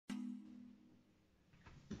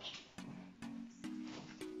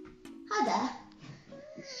Hi there.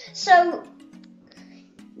 So,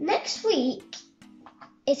 next week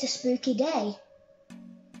is a spooky day.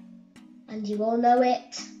 And you all know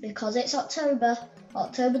it because it's October.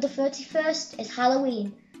 October the 31st is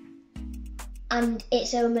Halloween. And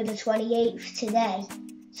it's only the 28th today.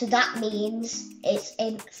 So that means it's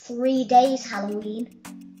in 3 days Halloween.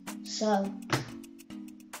 So,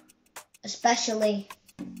 especially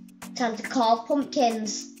time to carve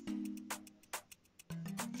pumpkins.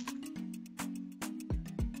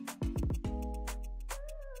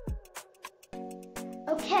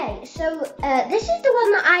 Okay, so this is the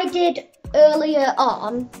one that I did earlier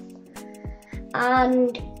on,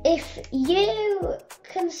 and if you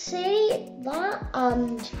can see that,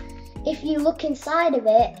 and if you look inside of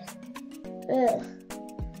it,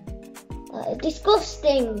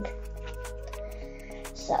 disgusting.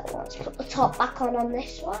 So let's put the top back on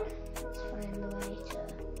this one. Let's find the way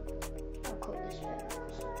to cut this bit.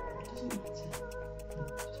 Doesn't matter.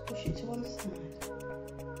 Just push it to one side.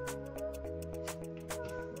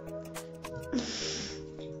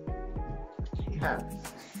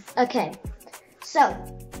 Okay, so,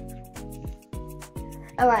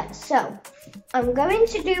 alright, so, I'm going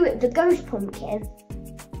to do the ghost pumpkin,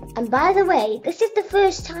 and by the way, this is the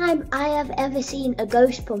first time I have ever seen a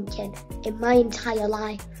ghost pumpkin in my entire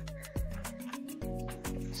life.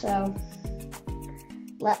 So,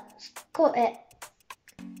 let's cut it.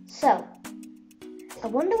 So, I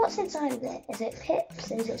wonder what's inside of it. Is it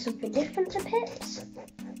pips? Is it something different to pips?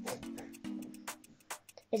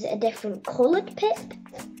 Is it a different coloured pip?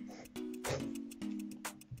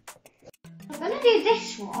 I'm going to do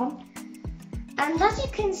this one, and as you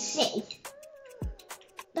can see,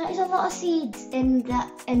 there is a lot of seeds in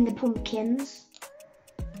the pumpkins.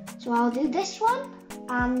 So I'll do this one,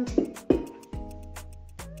 and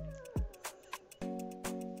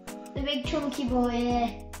the big chunky boy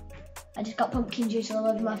here. I just got pumpkin juice all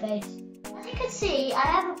over my face. As you can see, I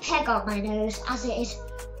have a peg on my nose as it is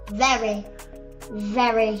very,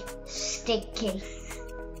 very sticky.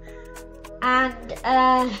 And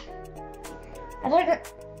I don't know.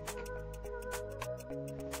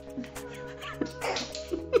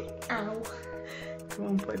 Ow. Come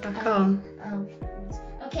on, put it back on.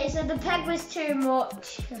 Oh. Okay, so the peg was too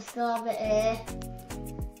much. I still have it here.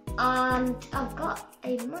 And I've got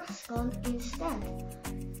a mask on instead.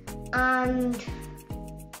 And as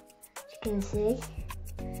you can see.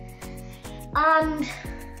 And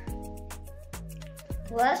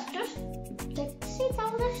let's just take the seeds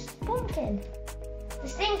out of this pumpkin. The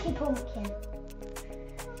stinky pumpkin.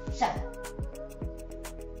 So,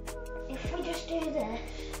 if we just do this.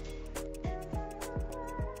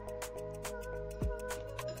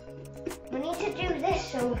 We need to do this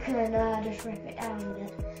so we can just rip it down a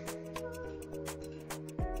bit.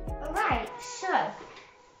 Alright, so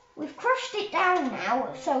we've crushed it down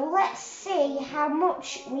now, so let's see how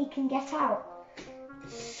much we can get out.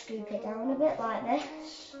 Scoop it down a bit like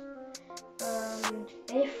this. And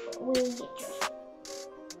if we just...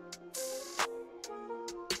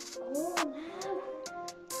 Oh no!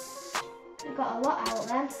 We've got a lot out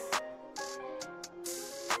then.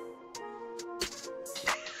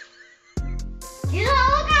 You know,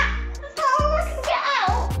 look at! That's all I can get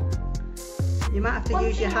out! You might have to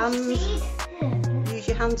use your hands. Use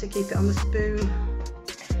your hand to keep it on the spoon.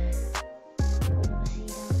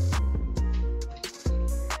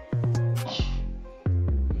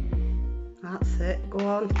 That's it. Go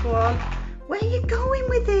on, go on. Where are you going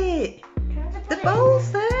with it? The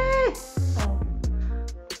bowl's there.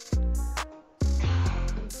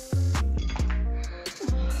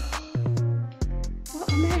 What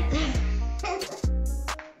a mess.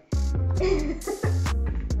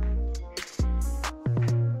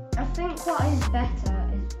 I think what is better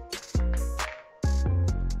is...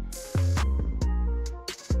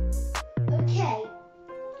 Okay,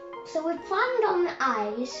 so we've planned on the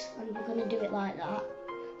eyes, and we're going to do it like that.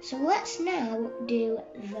 So let's now do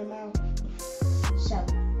the mouth. So,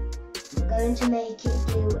 we're going to make it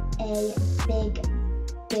do a big,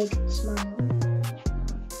 big smile.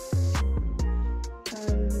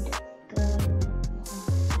 And go on.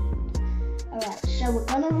 Alright, so we're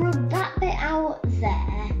going to rub that bit out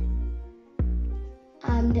there.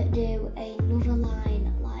 And do another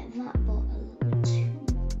line like that, but a little too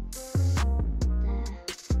there.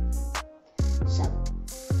 So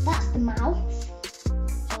that's the mouth.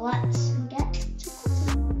 So let's get to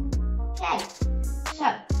cutting. Okay, so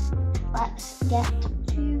let's get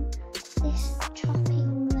to this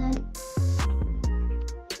chopping then.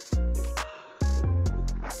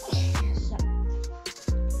 So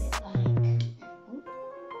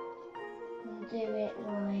do it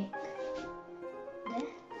like this.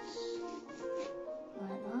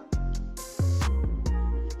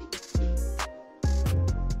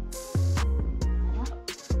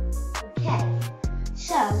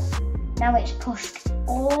 Now it's pushed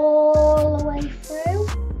all the way through.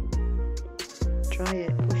 Try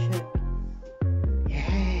it, push it.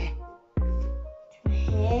 Yeah.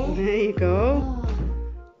 Here. There you go. Oh.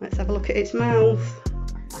 Let's have a look at its mouth.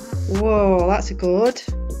 Whoa, that's good.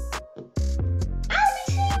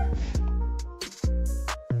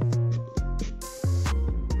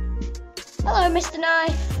 Hello, Mr.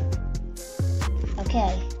 Knife.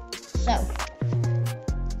 Okay, so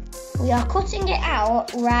we are cutting it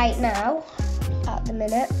out right now at the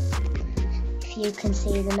minute, if you can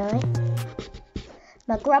see the knife.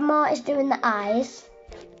 My grandma is doing the eyes,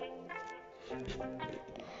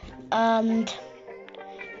 and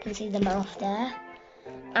you can see the mouth there,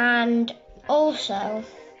 and also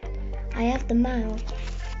I have the mouth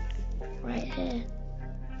right here.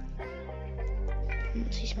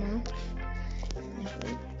 That's his mouth. If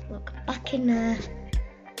we look back in there,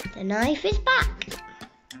 the knife is back.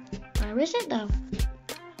 Where is it though?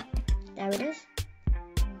 There it is.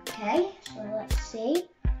 Okay, so let's see.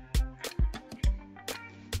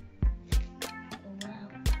 Oh, wow.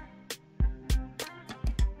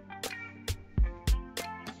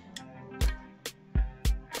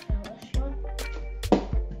 So this one.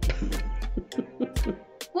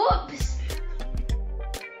 Whoops!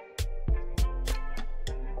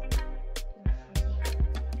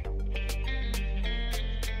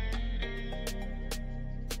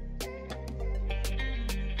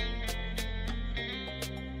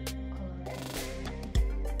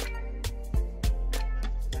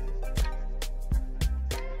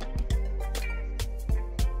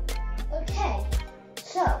 Okay,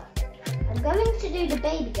 so I'm going to do the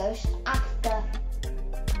baby ghost after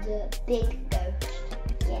the big ghost.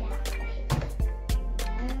 Get out of here.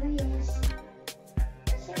 There he is.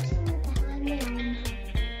 Sitting behind me.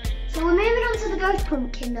 So we're moving on to the ghost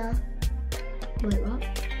pumpkin now. Wait, what?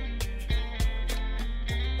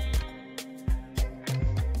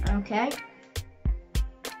 Okay.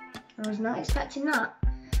 I was not expecting that.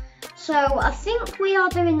 So I think we are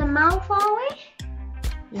doing the mouth, are we?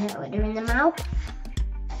 Yeah, we're doing the mouth.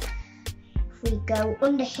 If we go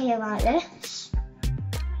under here like this,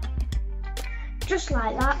 just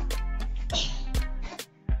like that,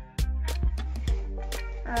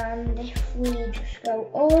 and if we just go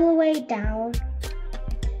all the way down to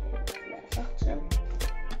the bottom,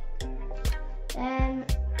 then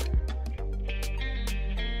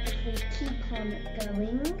if we keep on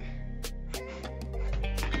going,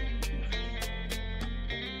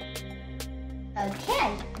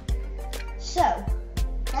 okay, so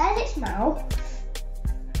there's its mouth.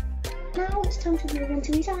 Now it's time to move on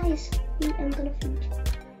to his eyes. I'm gonna feed you.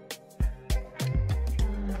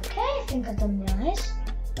 Okay, I think I've done the eyes.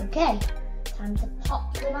 Okay, time to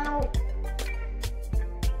pop them out.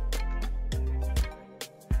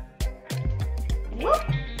 Whoop!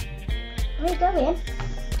 We're going.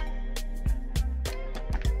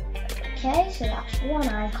 Okay, so that's one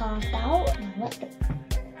eye carved out. Now let's go.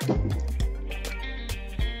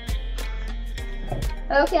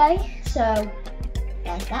 Okay, so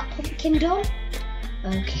there's that pumpkin done.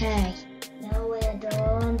 Okay, now we're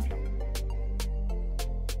done.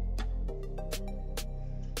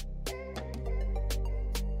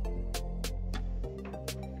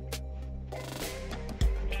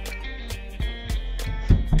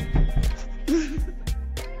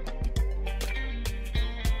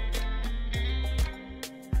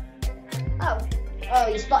 Oh,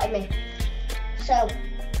 you spotted me. So,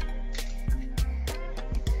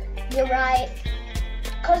 you're right,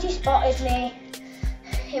 because you spotted me,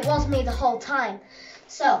 it was me the whole time.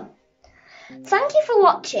 So, thank you for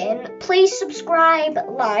watching. Please subscribe,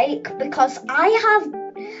 like, because I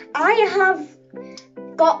have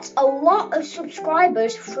got a lot of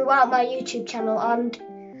subscribers throughout my YouTube channel, and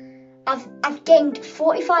I've gained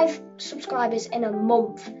 45 subscribers in a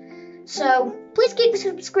month. So, please keep the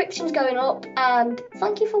subscriptions going up, and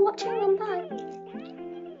thank you for watching, and bye.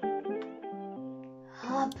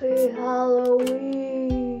 Happy Halloween!